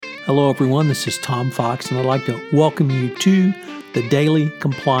Hello, everyone. This is Tom Fox, and I'd like to welcome you to the Daily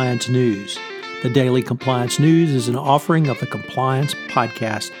Compliance News. The Daily Compliance News is an offering of the Compliance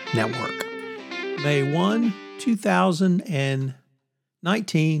Podcast Network. May 1,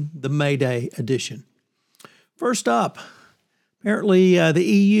 2019, the May Day edition. First up, apparently the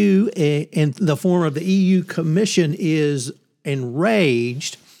EU, in the form of the EU Commission, is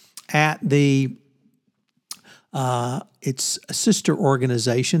enraged at its sister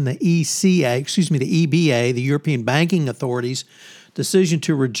organization, the EBA, the European Banking Authority's decision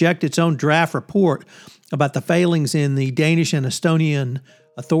to reject its own draft report about the failings in the Danish and Estonian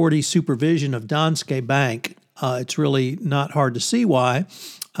authorities' supervision of Danske Bank. It's really not hard to see why,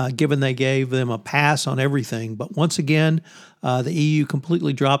 given they gave them a pass on everything. But once again, the EU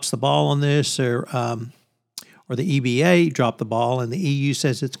completely drops the ball on this, or the EBA dropped the ball, and the EU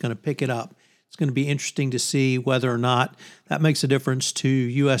says it's going to pick it up. It's going to be interesting to see whether or not that makes a difference to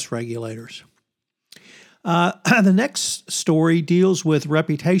U.S. regulators. The next story deals with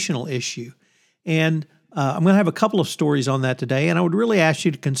reputational issue. And I'm going to have a couple of stories on that today. And I would really ask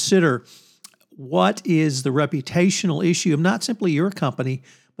you to consider what is the reputational issue of not simply your company,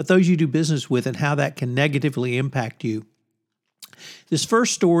 but those you do business with, and how that can negatively impact you. This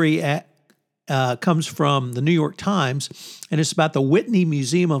first story comes from the New York Times, and it's about the Whitney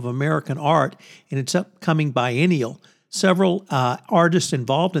Museum of American Art and its upcoming biennial. Several artists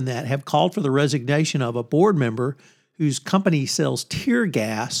involved in that have called for the resignation of a board member whose company sells tear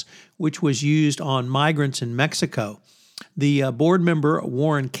gas, which was used on migrants in Mexico. The board member,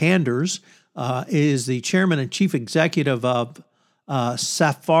 Warren Kanders, is the chairman and chief executive of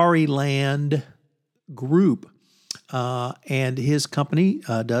Safariland Group. And his company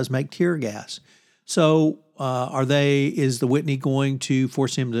does make tear gas. So is the Whitney going to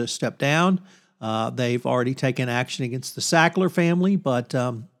force him to step down? They've already taken action against the Sackler family, but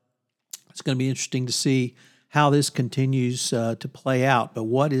it's going to be interesting to see how this continues to play out. But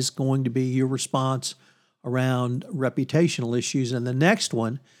what is going to be your response around reputational issues? And the next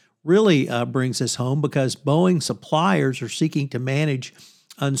one really brings us home, because Boeing suppliers are seeking to manage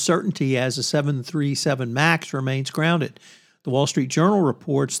uncertainty as the 737 MAX remains grounded. The Wall Street Journal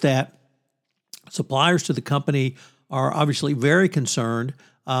reports that suppliers to the company are obviously very concerned.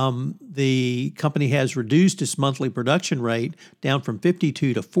 The company has reduced its monthly production rate down from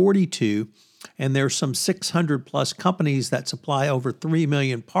 52 to 42, and there's some 600 plus companies that supply over 3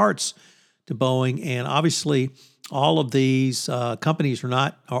 million parts to Boeing, and obviously all of these companies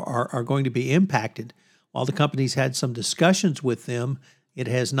are going to be impacted. While the company's had some discussions with them, it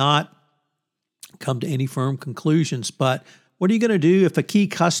has not come to any firm conclusions. But what are you going to do if a key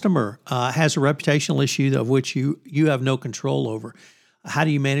customer has a reputational issue of which you have no control over? How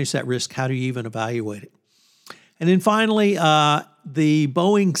do you manage that risk? How do you even evaluate it? And then finally, the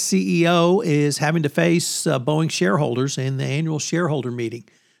Boeing CEO is having to face Boeing shareholders in the annual shareholder meeting.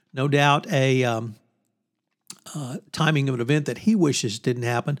 No doubt a timing of an event that he wishes didn't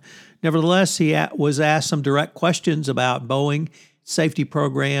happen. Nevertheless, he was asked some direct questions about Boeing safety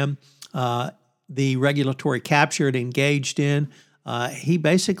program, the regulatory capture it engaged in. He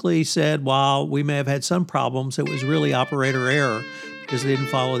basically said, while we may have had some problems, it was really operator error because they didn't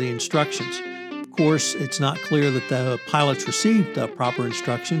follow the instructions. Of course, it's not clear that the pilots received proper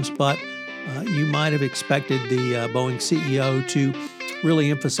instructions, but you might have expected the Boeing CEO to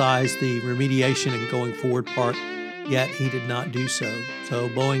really emphasize the remediation and going forward part, yet he did not do so. So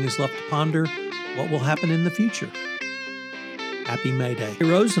Boeing is left to ponder what will happen in the future. Happy May Day.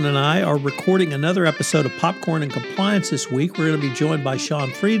 Rosen and I are recording another episode of Popcorn and Compliance this week. We're going to be joined by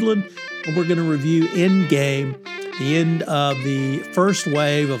Sean Friedland, and we're going to review Endgame, the end of the first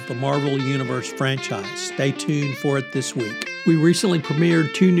wave of the Marvel Universe franchise. Stay tuned for it this week. We recently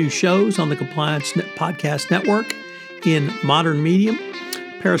premiered 2 new shows on the Compliance Podcast Network in modern medium.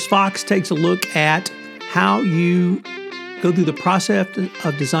 Paris Fox takes a look at how you go through the process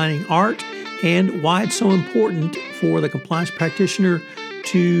of designing art and why it's so important for the compliance practitioner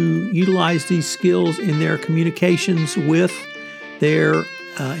to utilize these skills in their communications with their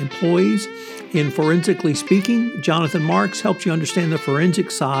employees. In Forensically Speaking, Jonathan Marks helps you understand the forensic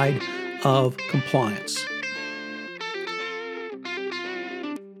side of compliance.